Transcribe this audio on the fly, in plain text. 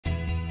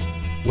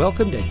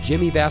Welcome to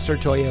Jimmy Vasser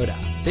Toyota,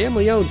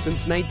 family owned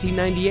since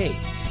 1998.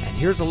 And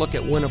here's a look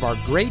at one of our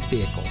great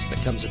vehicles that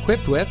comes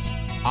equipped with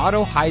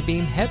auto high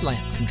beam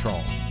headlamp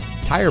control,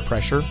 tire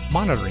pressure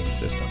monitoring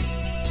system,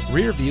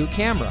 rear view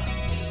camera,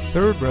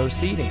 third row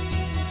seating,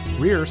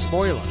 rear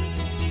spoiler,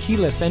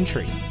 keyless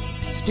entry,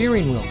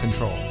 steering wheel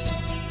controls,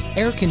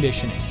 air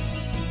conditioning,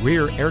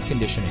 rear air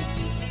conditioning,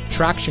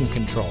 traction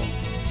control,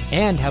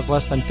 and has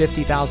less than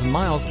 50,000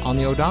 miles on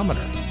the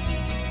odometer.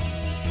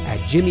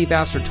 At Jimmy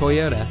Vasser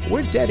Toyota,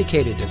 we're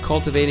dedicated to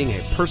cultivating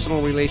a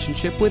personal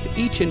relationship with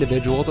each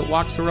individual that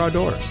walks through our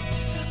doors.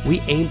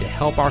 We aim to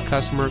help our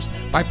customers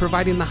by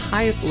providing the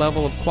highest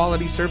level of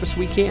quality service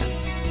we can.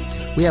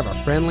 We have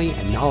a friendly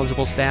and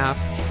knowledgeable staff,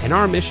 and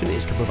our mission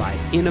is to provide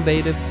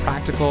innovative,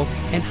 practical,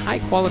 and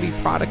high-quality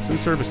products and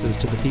services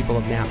to the people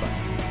of Napa.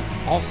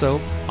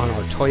 Also, on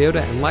our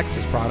Toyota and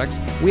Lexus products,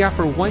 we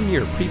offer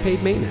 1-year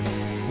prepaid maintenance,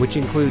 which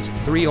includes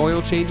 3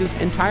 oil changes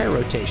and tire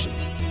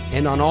rotations.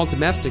 And on all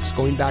domestics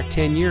going back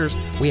 10 years,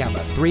 we have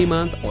a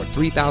 3-month or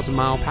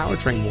 3,000-mile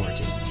powertrain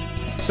warranty.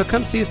 So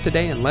come see us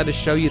today and let us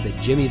show you the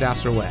Jimmy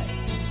Vasser way.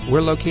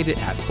 We're located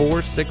at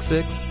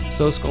 466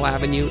 Soscol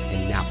Avenue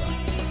in Napa.